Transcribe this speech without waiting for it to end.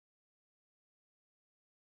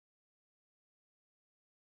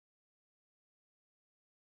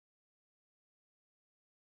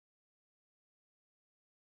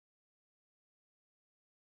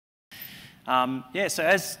Yeah, so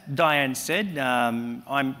as Diane said,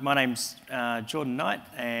 my name's Jordan Knight,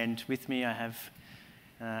 and with me I have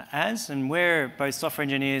Az, and we're both software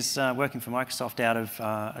engineers working for Microsoft out of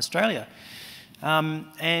Australia.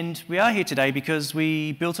 And we are here today because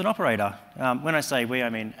we built an operator. When I say we, I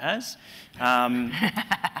mean Az.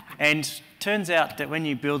 And turns out that when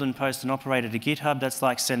you build and post an operator to GitHub, that's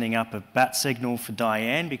like sending up a bat signal for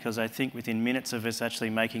Diane, because I think within minutes of us actually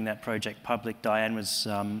making that project public, Diane was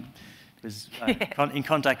in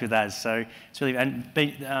contact with Az. So it's really,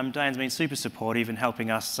 and Diane's been super supportive in helping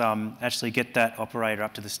us actually get that operator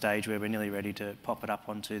up to the stage where we're nearly ready to pop it up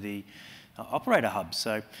onto the operator hub.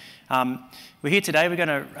 So we're here today. We're going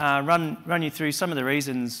to run you through some of the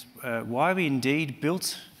reasons why we indeed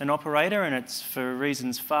built an operator, and it's for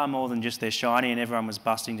reasons far more than just they're shiny and everyone was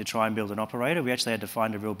busting to try and build an operator. We actually had to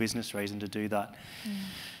find a real business reason to do that.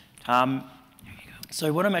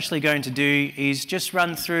 So what I'm actually going to do is just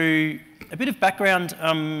run through a bit of background.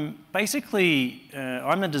 Basically,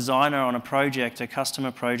 I'm the designer on a project, a customer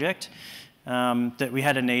project, that we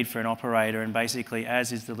had a need for an operator, and basically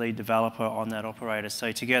Az is the lead developer on that operator.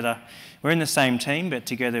 So together, we're in the same team, but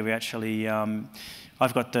together we actually,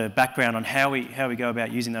 I've got the background on how we go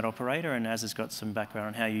about using that operator, and Az has got some background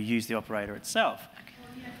on how you use the operator itself.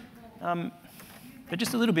 But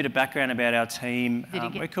just a little bit of background about our team.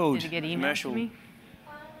 We're called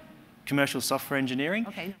Commercial Software Engineering.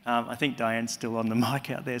 Okay. I think Diane's still on the mic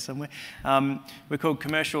out there somewhere. We're called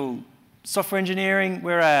Commercial Software Engineering.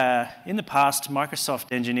 We're, in the past,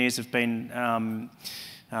 Microsoft engineers have been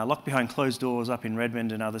locked behind closed doors up in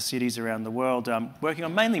Redmond and other cities around the world, working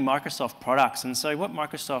on mainly Microsoft products. And so what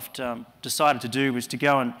Microsoft decided to do was to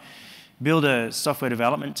go and build a software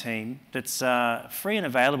development team that's free and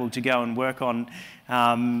available to go and work on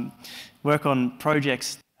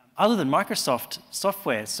projects other than Microsoft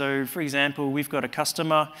software. So, for example, we've got a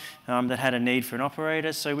customer that had a need for an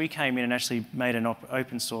operator, so we came in and actually made an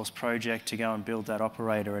open source project to go and build that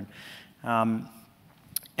operator.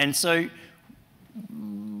 And so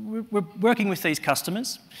we're working with these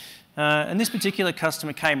customers, and this particular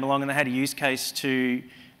customer came along and they had a use case to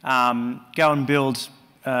go and build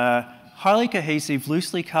highly cohesive,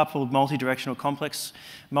 loosely coupled, multi-directional, complex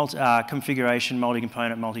configuration,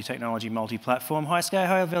 multi-component, multi-technology, multi-platform, high-scale,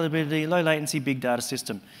 high availability, low latency, big data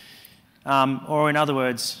system. Or in other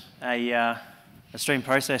words, a stream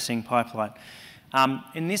processing pipeline.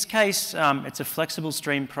 In this case, it's a flexible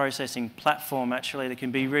stream processing platform, actually, that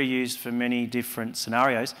can be reused for many different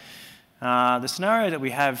scenarios. The scenario that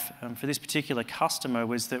we have for this particular customer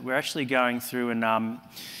was that we're actually going through and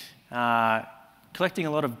collecting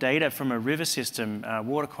a lot of data from a river system,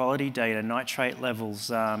 water quality data, nitrate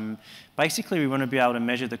levels. Basically, we want to be able to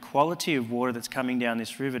measure the quality of water that's coming down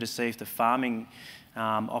this river to see if the farming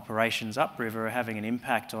operations upriver are having an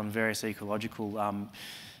impact on various ecological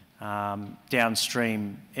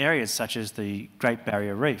downstream areas, such as the Great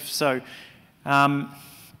Barrier Reef. So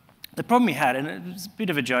the problem we had, and it was a bit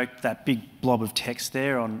of a joke, that big blob of text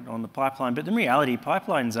there on the pipeline, but in reality,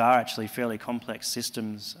 pipelines are actually fairly complex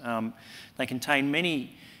systems. They contain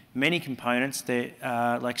many components,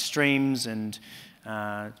 like streams, and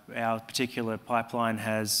our particular pipeline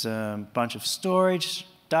has a bunch of storage,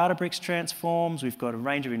 Databricks transforms. We've got a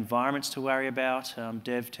range of environments to worry about,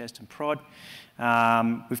 dev, test, and prod.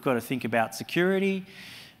 We've got to think about security,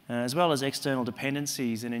 as well as external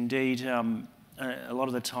dependencies, and indeed, a lot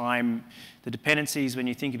of the time, the dependencies, when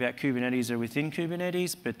you think about Kubernetes, are within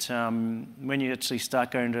Kubernetes, but when you actually start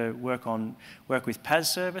going to work with PaaS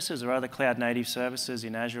services or other cloud-native services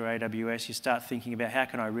in Azure, AWS, you start thinking about how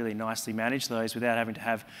can I really nicely manage those without having to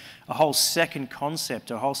have a whole second concept,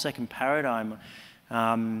 a whole second paradigm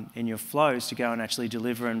in your flows to go and actually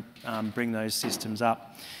deliver and bring those systems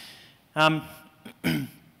up.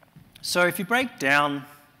 So if you break down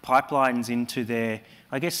pipelines into their,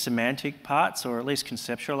 I guess, semantic parts, or at least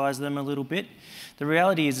conceptualize them a little bit, the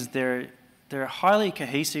reality is they're a highly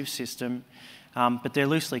cohesive system, but they're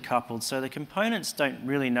loosely coupled. So the components don't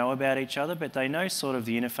really know about each other, but they know sort of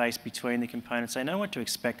the interface between the components. They know what to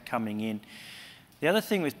expect coming in. The other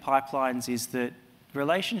thing with pipelines is that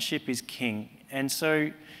relationship is king. And so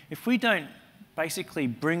if we don't basically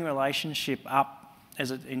bring relationship up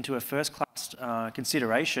into a first-class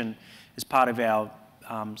consideration as part of our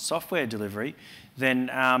software delivery, then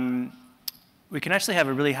we can actually have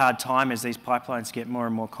a really hard time as these pipelines get more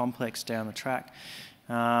and more complex down the track.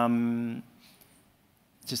 Sorry.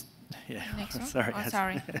 Oh,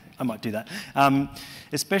 sorry. I might do that.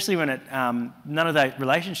 Especially when none of that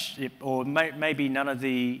relationship, or maybe none of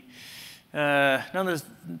the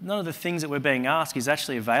things that we're being asked is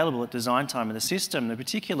actually available at design time of the system. The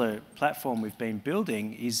particular platform we've been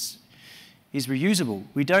building is is reusable.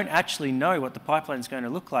 We don't actually know what the pipeline is going to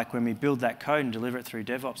look like when we build that code and deliver it through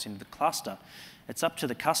DevOps into the cluster. It's up to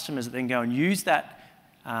the customers that then go and use that,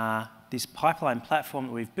 this pipeline platform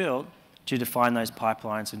that we've built to define those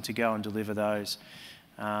pipelines and to go and deliver those.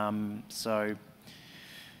 So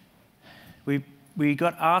we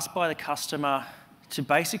got asked by the customer to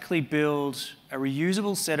basically build a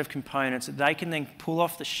reusable set of components that they can then pull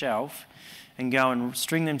off the shelf and go and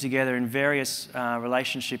string them together in various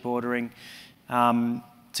relationship ordering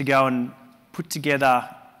to go and put together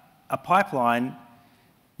a pipeline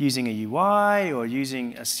using a UI or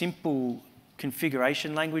using a simple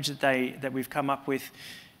configuration language that we've come up with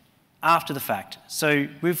after the fact. So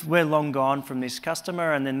we're long gone from this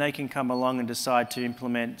customer, and then they can come along and decide to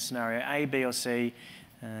implement scenario A, B, or C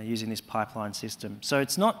using this pipeline system. So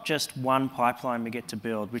it's not just one pipeline we get to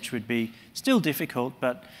build, which would be still difficult,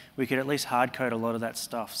 but we could at least hard code a lot of that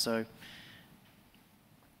stuff. So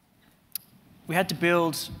we had to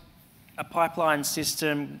build a pipeline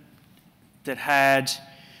system that had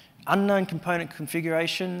unknown component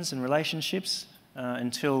configurations and relationships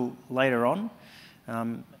until later on.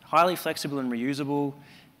 Highly flexible and reusable,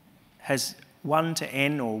 has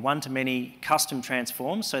one-to-n or one-to-many custom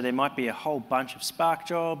transforms, so there might be a whole bunch of Spark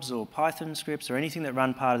jobs or Python scripts or anything that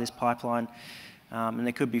run part of this pipeline, and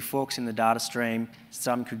there could be forks in the data stream.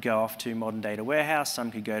 Some could go off to modern data warehouse,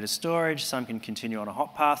 some could go to storage, some can continue on a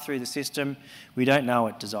hot path through the system. We don't know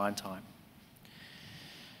at design time.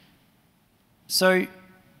 So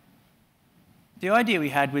the idea we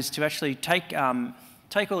had was to actually take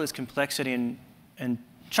all this complexity and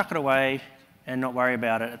chuck it away and not worry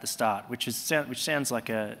about it at the start, which sounds like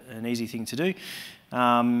an easy thing to do.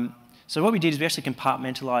 So what we did is we actually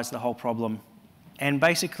compartmentalized the whole problem, and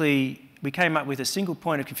basically we came up with a single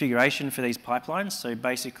point of configuration for these pipelines. So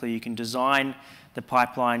basically you can design the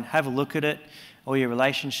pipeline, have a look at it, all your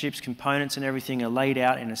relationships, components and everything are laid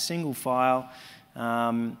out in a single file,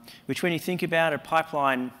 which when you think about a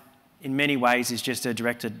pipeline in many ways is just a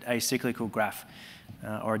directed acyclical graph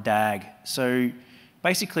or a DAG. So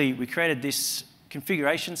basically, we created this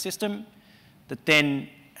configuration system that then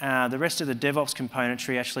the rest of the DevOps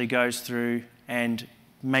componentry actually goes through and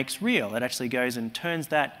makes real. It actually goes and turns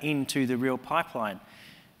that into the real pipeline.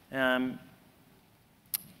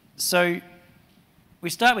 So we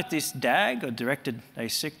start with this DAG, or directed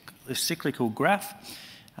acyclical graph.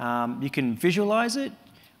 You can visualize it.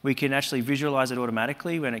 We can actually visualize it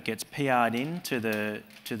automatically when it gets PR'd in to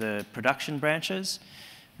the production branches.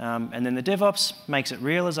 And then the DevOps makes it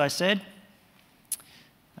real, as I said.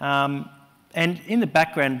 And in the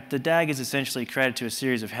background, the DAG is essentially created to a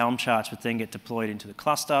series of Helm charts that then get deployed into the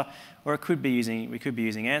cluster. Or we could be using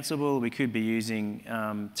Ansible, we could be using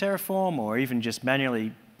Terraform, or even just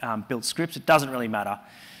manually built scripts. It doesn't really matter.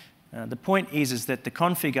 The point is that the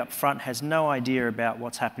config up front has no idea about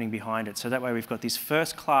what's happening behind it. So that way we've got this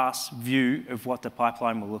first-class view of what the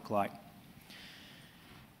pipeline will look like.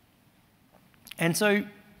 And so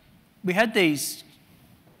we had these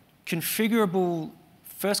configurable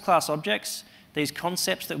first-class objects, these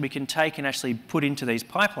concepts that we can take and actually put into these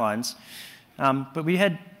pipelines. But we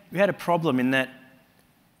had a problem in that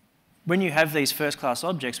when you have these first-class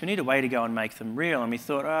objects, we need a way to go and make them real. And we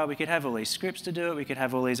thought, oh, we could have all these scripts to do it, we could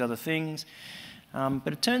have all these other things. But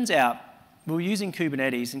it turns out we were using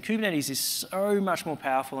Kubernetes, and Kubernetes is so much more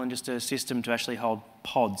powerful than just a system to actually hold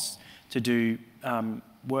pods to do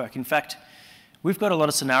work. In fact, we've got a lot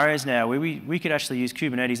of scenarios now where we could actually use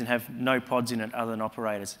Kubernetes and have no pods in it other than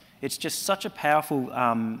operators. It's just such a powerful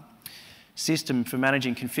system for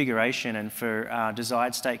managing configuration and for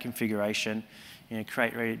desired state configuration. You know,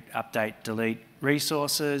 create, read, update, delete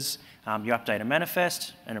resources. You update a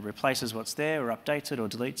manifest and it replaces what's there or updates it or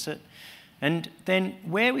deletes it. And then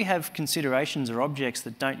where we have considerations or objects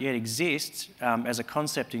that don't yet exist as a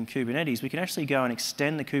concept in Kubernetes, we can actually go and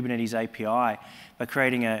extend the Kubernetes API by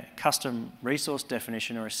creating a custom resource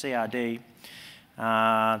definition or a CRD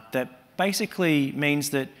that basically means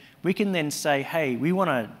that we can then say, hey, we want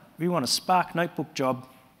a Spark notebook job,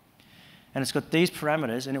 and it's got these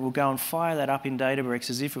parameters, and it will go and fire that up in Databricks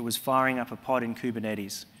as if it was firing up a pod in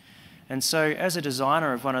Kubernetes. And so as a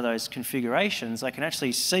designer of one of those configurations, I can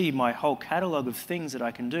actually see my whole catalog of things that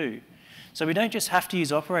I can do. So we don't just have to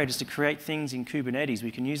use operators to create things in Kubernetes.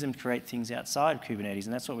 We can use them to create things outside of Kubernetes,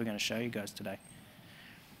 and that's what we're going to show you guys today.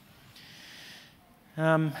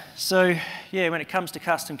 So yeah, when it comes to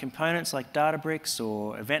custom components like Databricks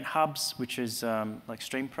or event hubs, which is like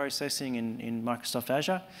stream processing in Microsoft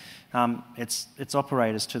Azure, it's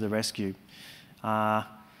operators to the rescue.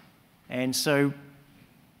 And so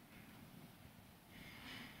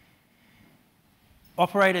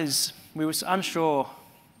operators, we were unsure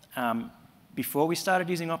before we started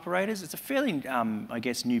using operators. It's a fairly, I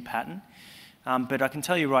guess, new pattern. But I can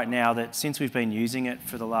tell you right now that since we've been using it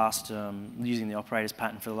for the last, using the operators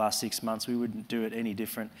pattern for the last 6 months, we wouldn't do it any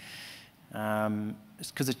different.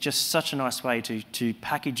 Because it's just such a nice way to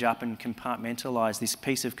package up and compartmentalise this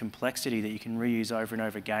piece of complexity that you can reuse over and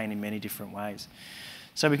over again in many different ways.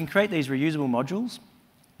 So we can create these reusable modules,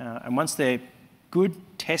 and once they're good,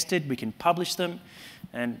 tested, we can publish them,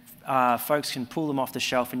 and folks can pull them off the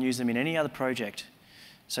shelf and use them in any other project.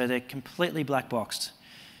 So they're completely black boxed.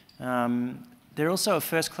 They're also a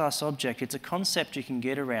first-class object. It's a concept you can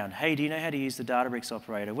get around. Hey, do you know how to use the Databricks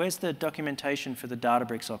operator? Where's the documentation for the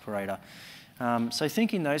Databricks operator? So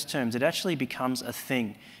think in those terms, it actually becomes a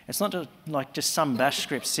thing. It's not like just some bash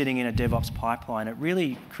script sitting in a DevOps pipeline. It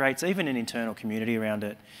really creates even an internal community around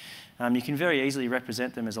it. You can very easily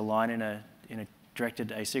represent them as a line in a directed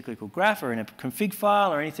acyclical graph or in a config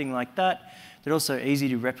file or anything like that. They're also easy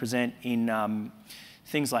to represent in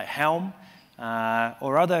things like Helm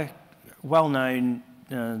or other well-known,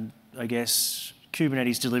 I guess,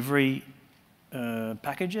 Kubernetes delivery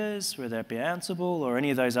packages, whether that be Ansible or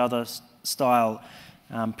any of those other style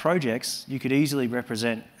projects. You could easily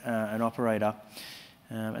represent an operator.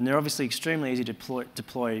 And they're obviously extremely easy to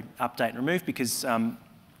deploy, update, and remove because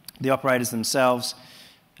the operators themselves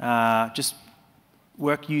just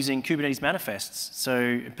work using Kubernetes manifests.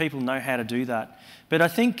 So people know how to do that. But I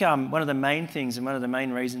think one of the main things and one of the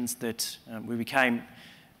main reasons that we became,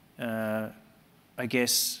 I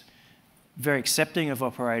guess, very accepting of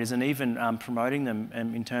operators and even promoting them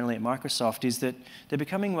internally at Microsoft is that they're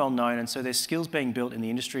becoming well known, and so there's skills being built in the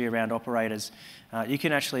industry around operators. You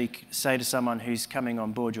can actually say to someone who's coming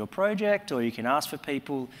on board your project, or you can ask for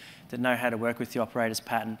people that know how to work with the operators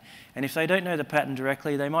pattern. And if they don't know the pattern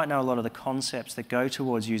directly, they might know a lot of the concepts that go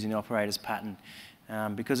towards using the operators pattern,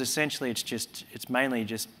 because essentially it's mainly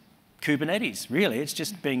just Kubernetes, really. It's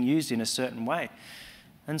just being used in a certain way.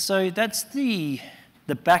 And so that's the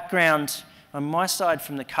background on my side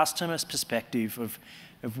from the customer's perspective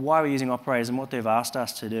of why we're using operators and what they've asked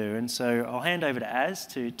us to do. And so I'll hand over to Az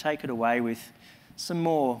to take it away with some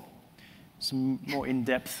more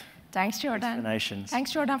in-depth explanations.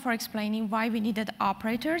 Thanks, Jordan, for explaining why we needed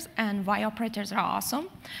operators and why operators are awesome.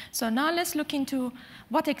 So now let's look into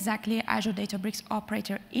what exactly Azure Databricks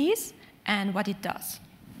operator is and what it does.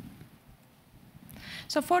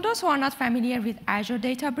 So for those who are not familiar with Azure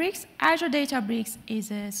Databricks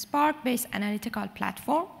is a Spark-based analytical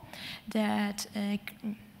platform that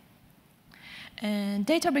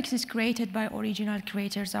Databricks is created by original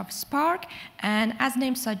creators of Spark, and as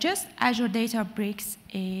name suggests, Azure Databricks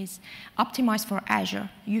is optimized for Azure.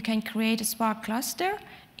 You can create a Spark cluster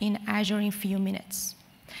in Azure in a few minutes.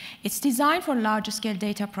 It's designed for large-scale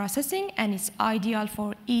data processing, and it's ideal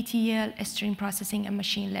for ETL, stream processing, and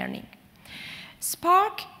machine learning.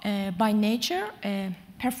 Spark, by nature,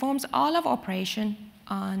 performs all of operation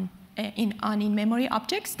on in-memory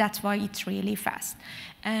objects. That's why it's really fast.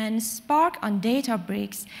 And Spark on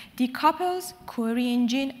Databricks decouples query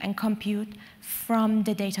engine and compute from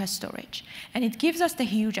the data storage. And it gives us the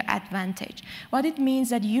huge advantage. What it means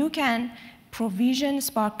that you can provision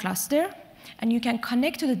Spark cluster, and you can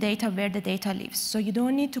connect to the data where the data lives. So you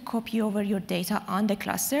don't need to copy over your data on the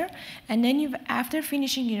cluster. And then after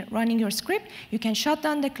finishing running your script, you can shut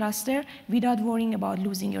down the cluster without worrying about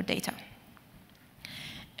losing your data.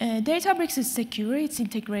 Databricks is secure. It's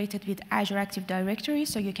integrated with Azure Active Directory,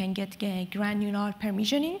 so you can get granular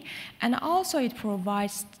permissioning. And also it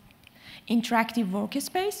provides interactive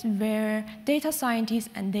workspace where data scientists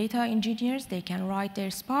and data engineers, they can write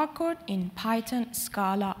their Spark code in Python,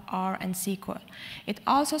 Scala, R, and SQL. It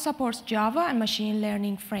also supports Java and machine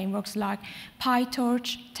learning frameworks like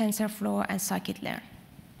PyTorch, TensorFlow, and scikit-learn.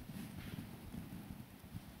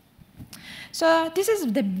 So this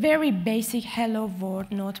is the very basic Hello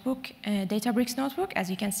World notebook, Databricks notebook. As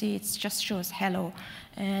you can see, it just shows hello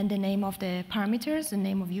and the name of the parameters, the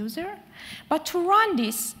name of user. But to run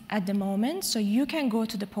this at the moment, so you can go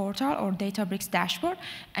to the portal or Databricks dashboard,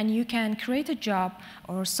 and you can create a job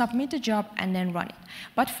or submit a job and then run it.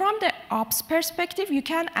 But from the ops perspective, you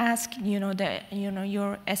can ask, your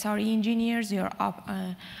SRE engineers,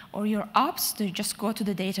 or your ops to just go to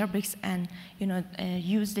the Databricks and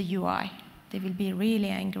use the UI. They will be really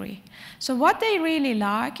angry. So what they really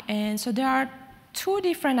like, and so there are two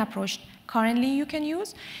different approaches currently you can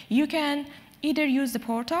use. You can either use the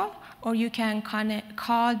portal, or you can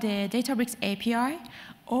call the Databricks API,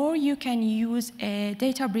 or you can use a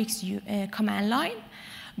Databricks command line.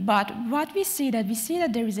 But what we see that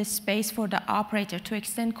there is a space for the operator to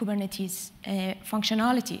extend Kubernetes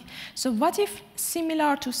functionality. So what if,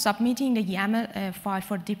 similar to submitting the YAML file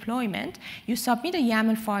for deployment, you submit a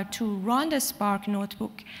YAML file to run the Spark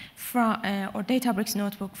notebook from, or Databricks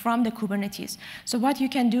notebook from the Kubernetes. So what you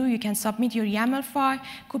can do, you can submit your YAML file,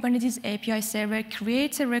 Kubernetes API server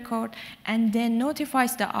creates a record, and then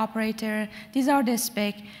notifies the operator, these are the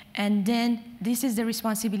spec, and then this is the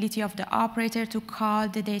responsibility of the operator to call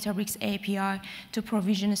the Databricks API to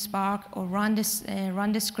provision Spark or run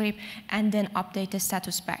the script, and then update the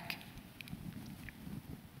status back.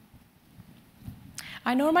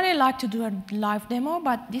 I normally like to do a live demo,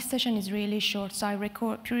 but this session is really short, so I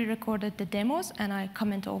pre-recorded the demos and I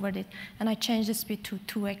comment over it, and I changed the speed to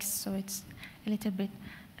 2x, so it's a little bit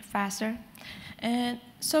faster.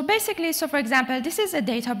 So basically, so for example, this is a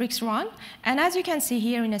Databricks run, and as you can see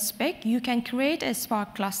here in a spec, you can create a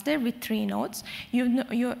Spark cluster with 3 nodes.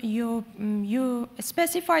 You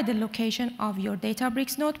specify the location of your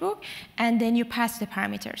Databricks notebook, and then you pass the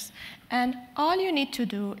parameters. And all you need to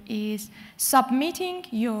do is submitting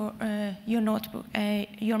your notebook,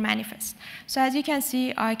 your manifest. So as you can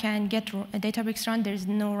see, I can get a Databricks run. There's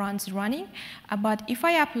no runs running. But if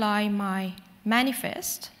I apply my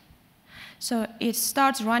manifest, so it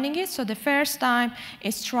starts running it. So the first time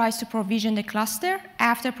it tries to provision the cluster.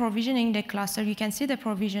 After provisioning the cluster, you can see the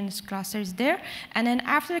provisioned cluster is there. And then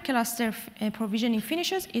after the cluster provisioning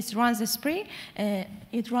finishes, it runs the spree,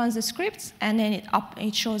 it runs the scripts, and then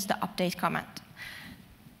it shows the update command.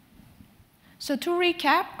 So to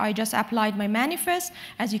recap, I just applied my manifest.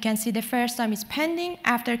 As you can see, the first time is pending.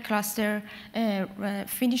 After cluster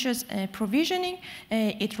finishes provisioning,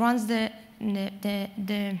 it runs the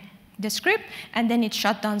script, and then it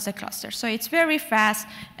shuts down the cluster. So it's very fast,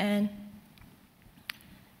 and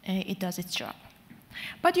it does its job.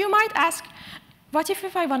 But you might ask, what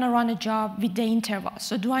if I want to run a job with the interval?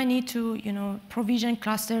 So do I need to, provision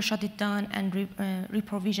cluster, shut it down, and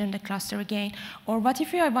reprovision the cluster again? Or what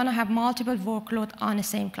if I want to have multiple workloads on the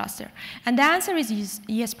same cluster? And the answer is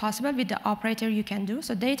yes, possible. With the operator, you can do.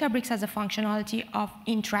 So Databricks has a functionality of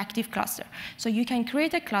interactive cluster. So you can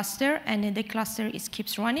create a cluster, and then the cluster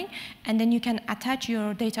keeps running, and then you can attach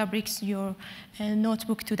your Databricks, your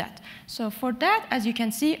notebook to that. So for that, as you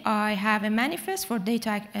can see, I have a manifest for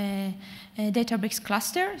Databricks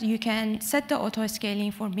cluster. You can set the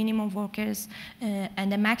auto-scaling for minimum workers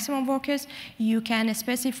and the maximum workers. You can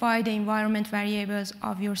specify the environment variables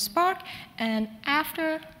of your Spark, and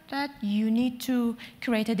after that, you need to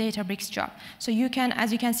create a Databricks job. So you can,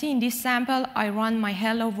 as you can see in this sample, I run my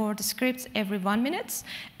hello world scripts every 1 minute,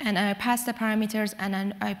 and I pass the parameters, and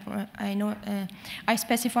then I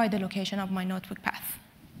specify the location of my notebook path.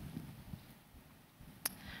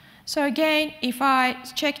 So again, if I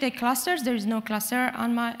check the clusters, there is no cluster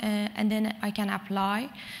on my, and then I can apply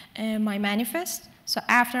my manifest. So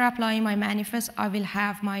after applying my manifest, I will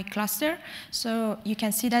have my cluster. So you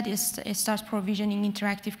can see that it starts provisioning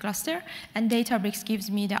interactive cluster, and Databricks gives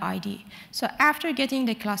me the ID. So after getting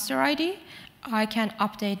the cluster ID, I can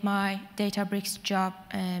update my Databricks job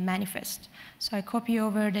manifest. So I copy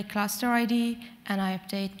over the cluster ID, and I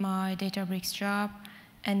update my Databricks job,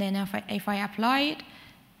 and then if I apply it,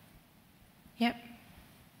 yep.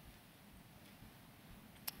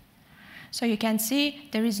 So you can see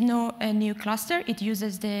there is no new cluster. It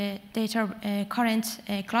uses the current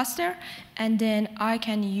cluster, and then I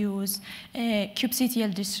can use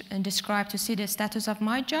kubectl describe to see the status of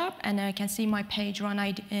my job, and I can see my page run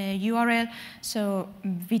URL. So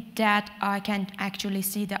with that, I can actually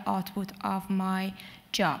see the output of my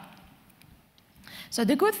job. So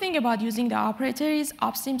the good thing about using the operator is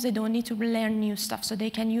ops teams, they don't need to learn new stuff, so they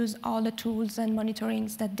can use all the tools and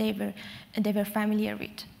monitorings that they were familiar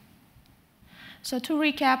with. So to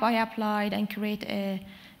recap, I applied and create a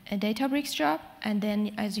Databricks job, and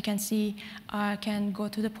then as you can see, I can go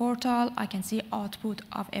to the portal, I can see output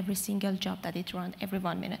of every single job that it runs every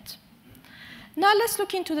 1 minute. Now let's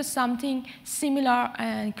look into something similar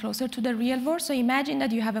and closer to the real world. So imagine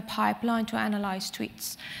that you have a pipeline to analyze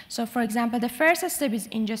tweets. So for example, the first step is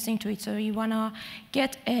ingesting tweets. So you want to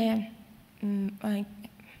get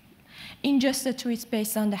ingest the tweets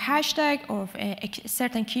based on the hashtag or a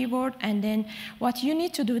certain keyword, and then what you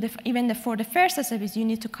need to do, for the first step, is you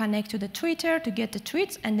need to connect to the Twitter to get the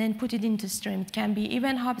tweets and then put it into stream. It can be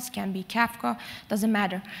Event Hub, it can be Kafka, doesn't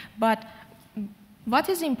matter. But what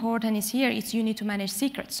is important is here is you need to manage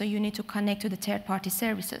secrets, so you need to connect to the third-party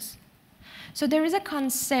services. So there is a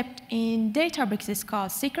concept in Databricks, it's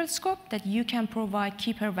called secret scope, that you can provide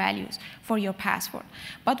keeper values for your password.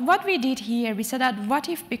 But what we did here, we said that what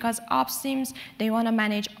if, because ops teams, they want to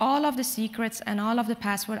manage all of the secrets and all of the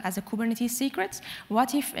password as a Kubernetes secrets,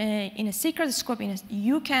 what if in a secret scope,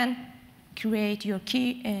 you can create your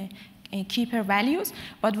keeper values,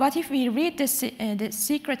 but what if we read the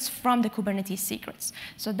secrets from the Kubernetes secrets?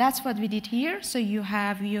 So that's what we did here. So you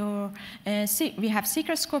have your, we have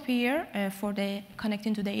secret scope here for the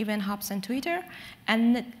connecting to the event hubs and Twitter,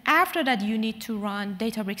 and after that you need to run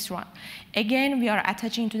Databricks run. Again, we are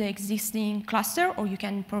attaching to the existing cluster, or you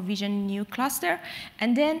can provision new cluster,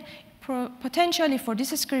 and then potentially for this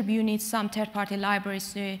script, you need some third-party libraries.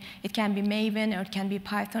 So it can be Maven or it can be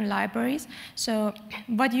Python libraries. So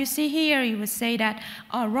what you see here, you would say that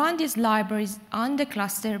run these libraries on the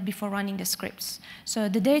cluster before running the scripts. So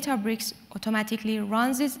the Databricks automatically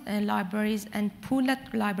runs these libraries and pull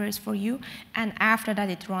that libraries for you, and after that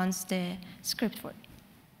it runs the script for you.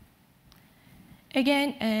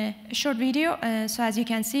 Again, a short video. So as you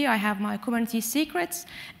can see, I have my Kubernetes secrets,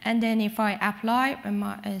 and then if I apply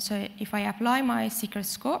my secret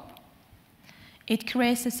scope, it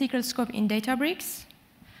creates a secret scope in Databricks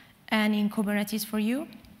and in Kubernetes for you.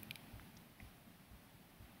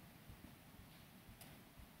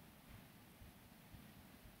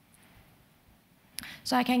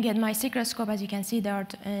 So I can get my secret scope. As you can see,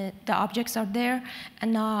 the objects are there.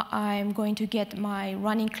 And now I'm going to get my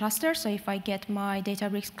running cluster. So if I get my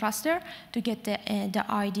Databricks cluster, to get the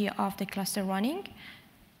ID of the cluster running.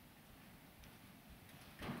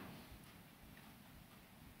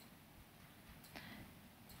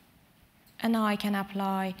 And now I can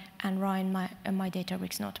apply and run my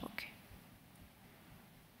Databricks notebook.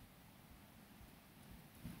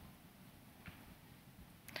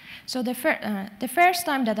 So the first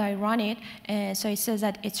time that I run it, so it says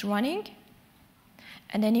that it's running.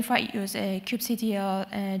 And then if I use a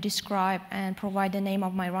kubectl describe and provide the name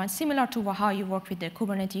of my run, similar to how you work with the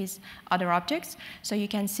Kubernetes other objects. So you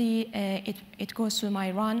can see it goes to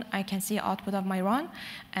my run. I can see output of my run.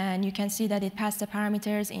 And you can see that it passed the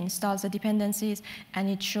parameters, installs the dependencies, and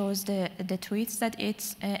it shows the tweets that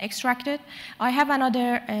it's extracted. I have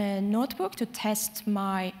another notebook to test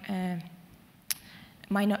my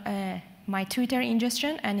Twitter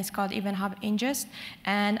ingestion, and it's called Event Hub Ingest.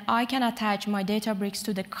 And I can attach my Databricks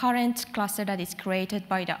to the current cluster that is created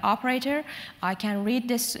by the operator. I can read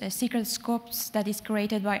this secret scopes that is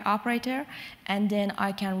created by operator, and then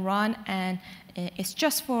I can run, and it's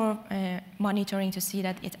just for monitoring to see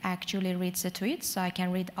that it actually reads the tweets. So I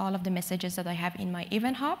can read all of the messages that I have in my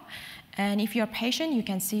Event Hub. And if you're patient, you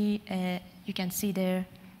can see the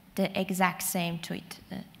exact same tweet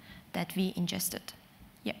that we ingested.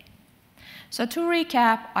 Yeah. So to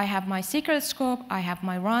recap, I have my secret scope, I have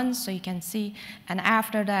my runs, so you can see, and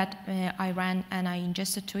after that, I ran and I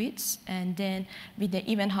ingested tweets, and then with the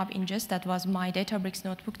Event Hub ingest, that was my Databricks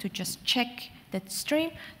notebook to just check that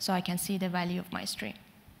stream, so I can see the value of my stream.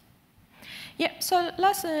 Yeah, so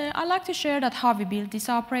I'd like to share that how we built this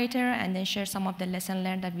operator, and then share some of the lessons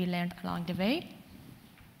learned that we learned along the way.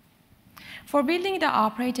 For building the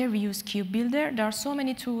operator, we use KubeBuilder. There are so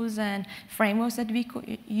many tools and frameworks that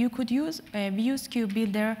you could use. We use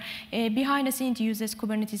KubeBuilder. Behind the scenes, it uses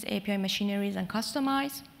Kubernetes API machineries and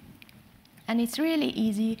customize. And it's really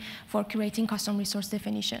easy for creating custom resource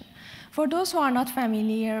definition. For those who are not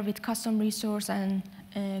familiar with custom resource and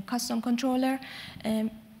custom controller,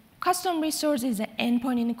 custom resource is an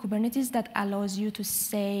endpoint in Kubernetes that allows you to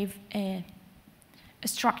save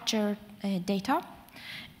structured data.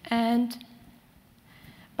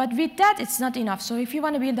 But with that, it's not enough. So if you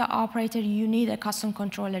want to build the operator, you need a custom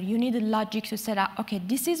controller. You need a logic to set up, OK,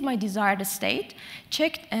 this is my desired state.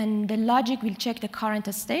 Check, and the logic will check the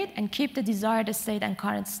current state and keep the desired state and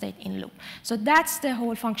current state in loop. So that's the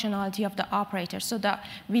whole functionality of the operator. So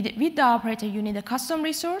with the operator, you need a custom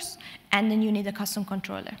resource, and then you need a custom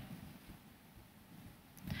controller.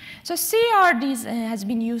 So CRDs has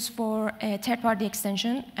been used for a third-party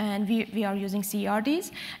extension, and we are using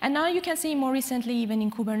CRDs. And now you can see more recently, even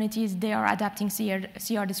in Kubernetes, they are adapting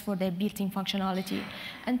CRDs for their built-in functionality.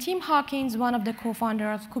 And Tim Hawkins, one of the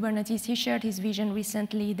co-founders of Kubernetes, he shared his vision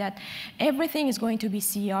recently that everything is going to be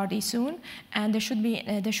CRD soon, and there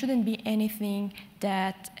shouldn't be anything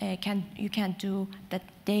that you can't do that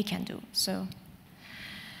they can do. So.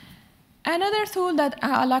 Another tool that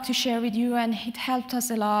I'd like to share with you, and it helped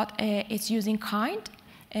us a lot, is using Kind.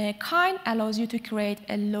 Kind allows you to create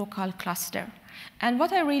a local cluster. And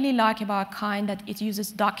what I really like about Kind, that it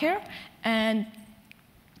uses Docker,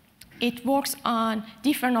 it works on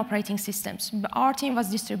different operating systems. Our team was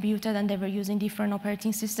distributed, and they were using different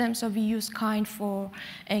operating systems, so we use Kind for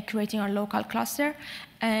creating our local cluster.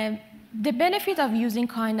 The benefit of using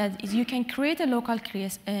Kind is you can create a local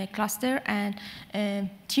cluster and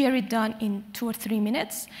tear it down in 2 or 3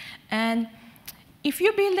 minutes. And if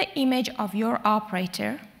you build the image of your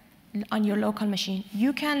operator on your local machine,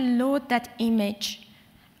 you can load that image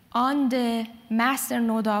on the master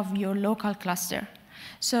node of your local cluster.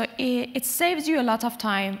 So it saves you a lot of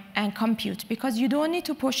time and compute, because you don't need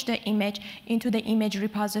to push the image into the image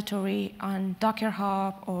repository on Docker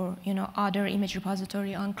Hub or other image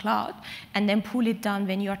repository on cloud, and then pull it down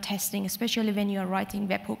when you're testing, especially when you're writing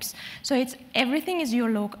webhooks. So everything is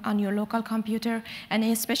on your local computer, and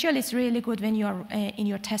especially it's really good when you're in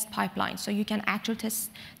your test pipeline, so you can actually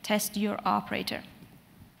test your operator.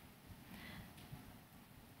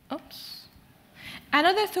 Oops.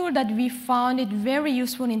 Another tool that we found it very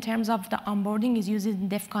useful in terms of the onboarding is using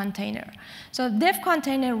Dev Container. So Dev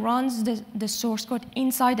Container runs the source code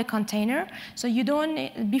inside the container. So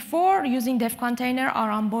before using Dev Container, our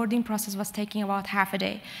onboarding process was taking about half a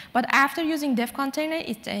day. But after using Dev Container,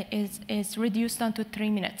 it's reduced down to 3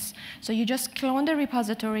 minutes. So you just clone the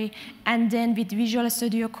repository, and then with Visual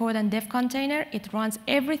Studio Code and Dev Container, it runs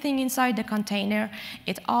everything inside the container.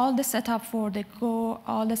 It's all the setup for the Go,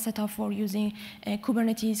 all the setup for using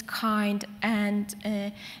Kubernetes, Kind, and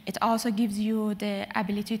it also gives you the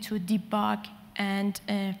ability to debug and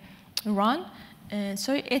run.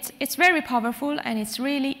 So it's very powerful, and it's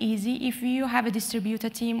really easy. If you have a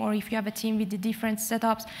distributed team, or if you have a team with the different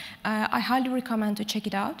setups, I highly recommend to check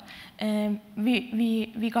it out.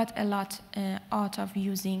 We got a lot out of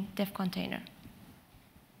using Dev Container.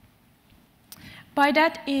 By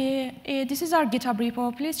that, this is our GitHub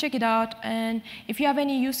repo. Please check it out. And if you have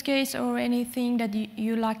any use case or anything that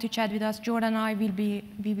you like to chat with us, Jordan and I will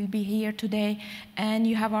be here today. And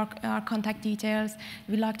you have our contact details.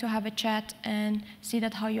 We'd like to have a chat and see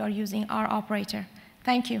that how you are using our operator.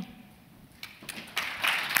 Thank you.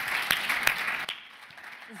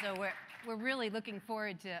 So we're really looking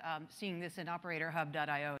forward to seeing this in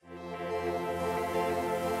operatorhub.io.